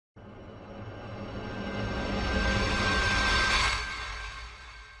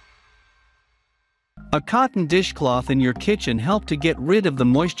A cotton dishcloth in your kitchen helps to get rid of the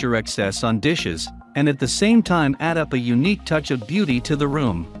moisture excess on dishes, and at the same time add up a unique touch of beauty to the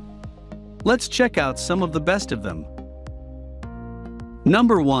room. Let's check out some of the best of them.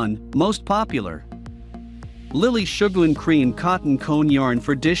 Number 1, most popular. Lily Sugar and Cream Cotton Cone Yarn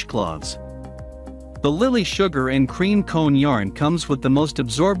for Dishcloths. The Lily Sugar and Cream Cone yarn comes with the most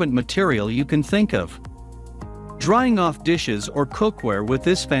absorbent material you can think of. Drying off dishes or cookware with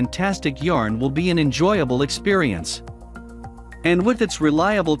this fantastic yarn will be an enjoyable experience. And with its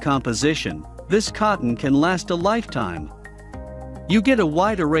reliable composition, this cotton can last a lifetime. You get a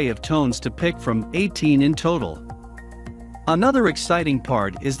wide array of tones to pick from, 18 in total. Another exciting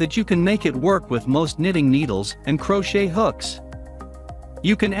part is that you can make it work with most knitting needles and crochet hooks.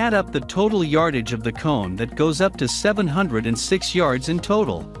 You can add up the total yardage of the cone that goes up to 706 yards in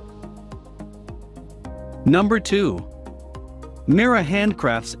total. Number 2. Mira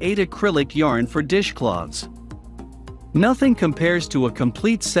Handcrafts 8 Acrylic Yarn for Dishcloths. Nothing compares to a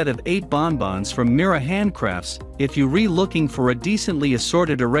complete set of 8 bonbons from Mira Handcrafts if you're looking for a decently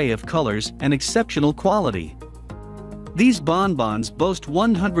assorted array of colors and exceptional quality. These bonbons boast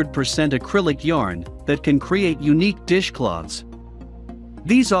 100% acrylic yarn that can create unique dishcloths.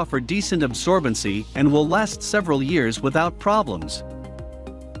 These offer decent absorbency and will last several years without problems.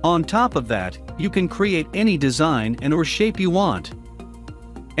 On top of that, you can create any design and/or shape you want.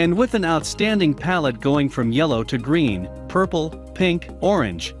 And with an outstanding palette going from yellow to green, purple, pink,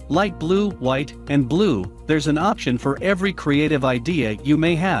 orange, light blue, white, and blue, there's an option for every creative idea you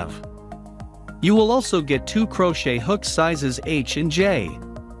may have. You will also get 2 crochet hook sizes H and J.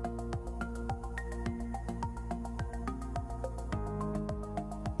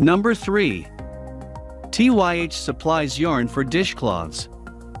 Number 3. TYH Supplies Yarn for Dishcloths.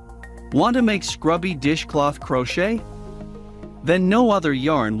 Want to make scrubby dishcloth crochet? Then no other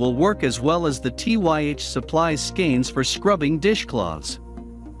yarn will work as well as the TYH Supplies skeins for scrubbing dishcloths.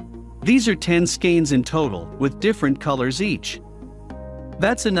 These are 10 skeins in total, with different colors each.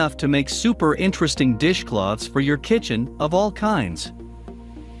 That's enough to make super interesting dishcloths for your kitchen of all kinds.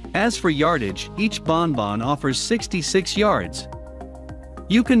 As for yardage, each bonbon offers 66 yards.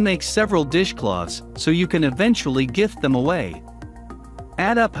 You can make several dishcloths, so you can eventually gift them away.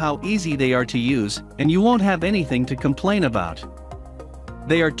 Add up how easy they are to use, and you won't have anything to complain about.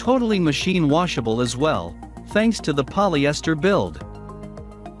 They are totally machine washable as well, thanks to the polyester build.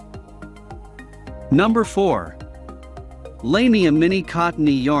 Number 4. Lamia Mini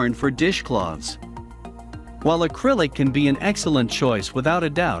Cottony Yarn for Dishcloths. While acrylic can be an excellent choice without a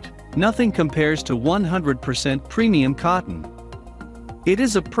doubt, nothing compares to 100% premium cotton. It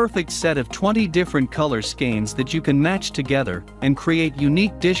is a perfect set of 20 different color skeins that you can match together and create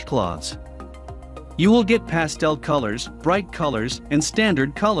unique dishcloths. You will get pastel colors, bright colors, and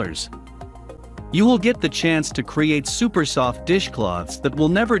standard colors. You will get the chance to create super soft dishcloths that will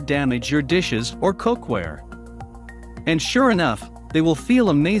never damage your dishes or cookware. And sure enough, they will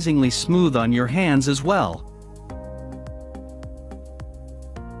feel amazingly smooth on your hands as well.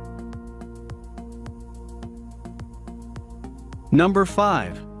 Number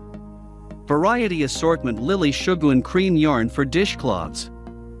 5. Variety Assortment Lily Sugar and Cream Yarn for Dishcloths.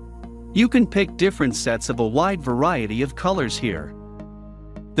 You can pick different sets of a wide variety of colors here.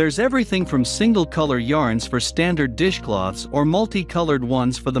 There's everything from single-color yarns for standard dishcloths or multicolored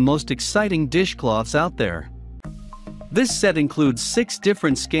ones for the most exciting dishcloths out there. This set includes 6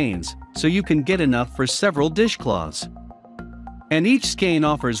 different skeins, so you can get enough for several dishcloths. And each skein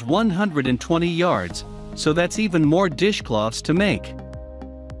offers 120 yards, so that's even more dishcloths to make.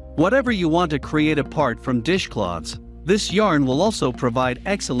 Whatever you want to create apart from dishcloths, this yarn will also provide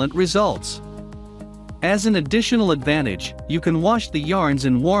excellent results. As an additional advantage, you can wash the yarns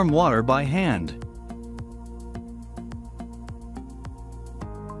in warm water by hand.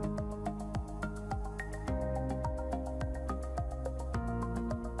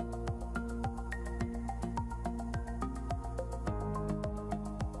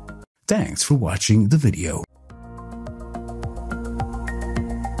 Thanks for watching the video.